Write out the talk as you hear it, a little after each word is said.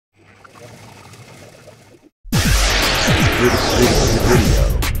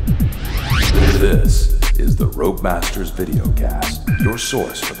This is the Rope Masters Videocast, your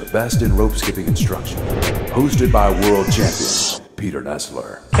source for the best in rope skipping instruction. Hosted by world champion Peter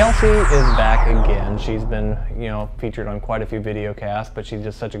Nessler. Kelsey is back again. She's been, featured on quite a few videocasts, but she's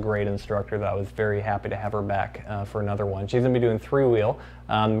just such a great instructor that I was very happy to have her back for another one. She's going to be doing three-wheel.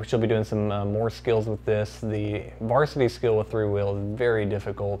 She'll be doing some more skills with this. The varsity skill with three-wheel is very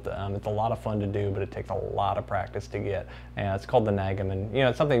difficult. It's a lot of fun to do, but it takes a lot of practice to get. And it's called the nagem, and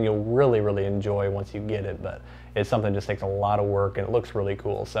it's something you'll really enjoy once you get it, but it's something that just takes a lot of work and it looks really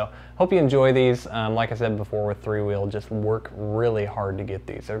cool. So hope you enjoy these. Like I said before with three-wheel, just work really hard to get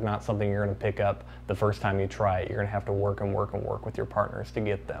these. They're not something you're going to pick up the first time you try it. You're going to have to work with your partners to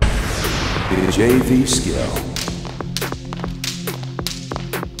get them. JV skill.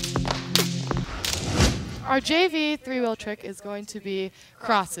 Our JV three-wheel trick is going to be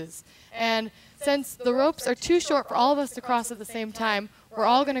crosses. And since the ropes are too short for all of us to cross at the same time, we're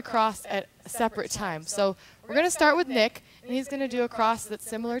all going to cross at a separate time. So we're going to start with Nick, and he's going to do a cross that's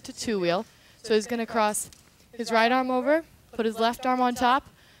similar to two-wheel. So he's going to cross his right arm over, put his left arm on top,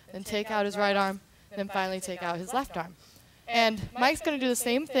 then take out his right arm, and then finally take out his left arm. And Mike's going to do the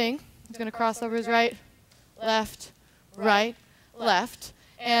same thing. He's going to cross over his right, left, left.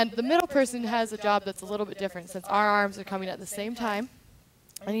 And the middle person has a job that's a little bit different. Since our arms are coming at the same time,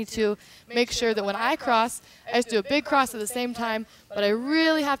 I need to make sure that when I cross, I just do a big cross at the same time, but I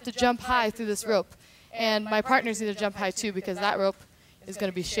really have to jump high through this rope. And my partners need to jump high too, because that rope is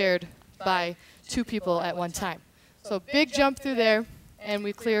going to be shared by two people at one time. So big jump through there, and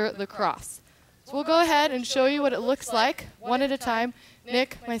we clear the cross. So we'll go ahead and show you what it looks like, one at a time.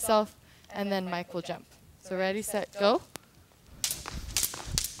 Nick, myself, and then Mike will jump. So ready, set, go.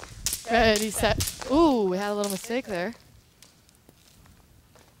 Ready, set. Ooh, we had a little mistake there.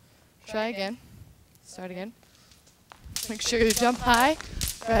 Try again. Start again. Make sure you jump high.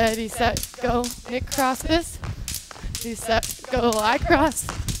 Ready, set, go. Nick crosses. Ready, set, go. I cross.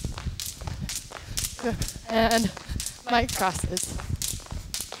 And Mike crosses.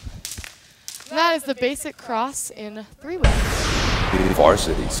 And that is the basic cross in three-wheel.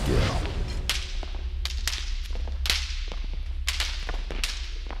 Varsity skill.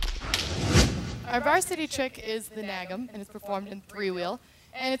 Our varsity trick is the nagem, and it's performed in three-wheel.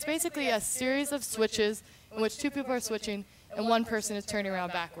 And it's basically a series of switches in which two people are switching and one person is turning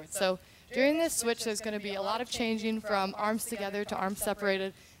around backwards. So during this switch, there's going to be a lot of changing from arms together to arms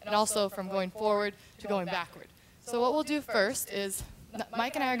separated, and also from going forward to going backward. So what we'll do first is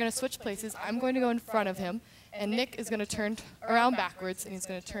Mike and I are going to switch places. I'm going to go in front of him, and Nick is going to turn around backwards, and he's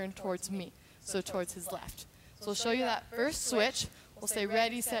going to turn towards me, so towards his left. So we'll show you that first switch. We'll say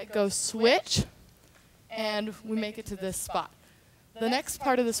ready, set, go, switch, and we make it to this spot. The next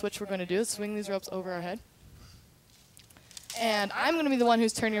part of the switch we're going to do is swing these ropes over our head. And I'm going to be the one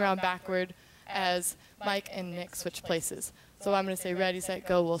who's turning around backward as Mike and Nick switch places. So I'm going to say ready, set,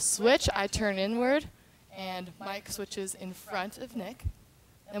 go, we'll switch. I turn inward, and Mike switches in front of Nick.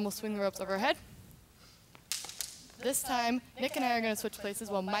 Then we'll swing the ropes over our head. This time, Nick and I are going to switch places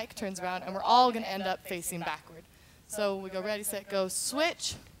while Mike turns around, and we're all going to end up facing backward. So we go ready, set, go,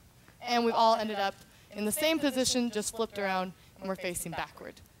 switch, and we've all ended up in the same position, just flipped around, and we're facing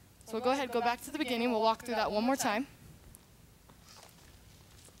backward. So we'll go ahead, go back to the beginning. We'll walk through that one more time.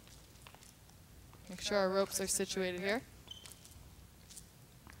 Make sure our ropes are situated here.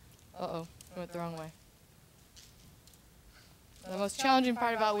 Uh-oh, we went the wrong way. The most challenging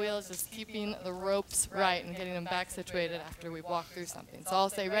part about wheel is just keeping the ropes right and getting them back situated after we've walked through something. So I'll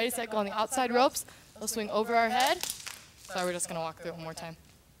say ready, set, go on the outside ropes. They'll swing over our head. Sorry, we're just going to walk through it one more time.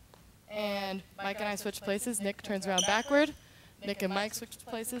 And Mike and I switch places. Nick turns around backward. Nick and Mike switch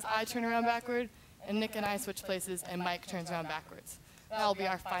places. I turn around backward. And Nick and I switch places, and Mike turns around backwards. That will be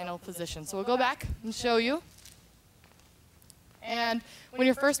our final position. So we'll go back and show you. And when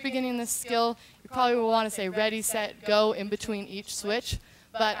you're first beginning this skill, you probably will want to say ready, set, go in between each switch.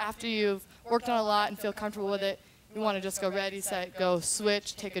 But after you've worked on it a lot and feel comfortable with it, you want to just go ready, set, go,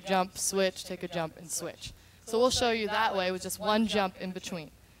 switch, take a jump, switch, take a jump, and switch. So we'll show you that way with just one jump in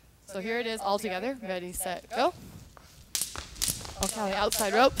between. So here it is all together. Ready, set, go. I'll count the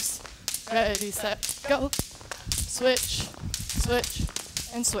outside ropes. Ready, set, go. Switch, switch,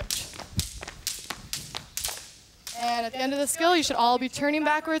 and switch. And at the end of the skill, you should all be turning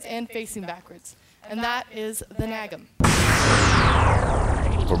backwards and facing backwards. And that is the nagem.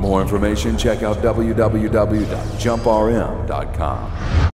 For more information, check out www.jumprm.com.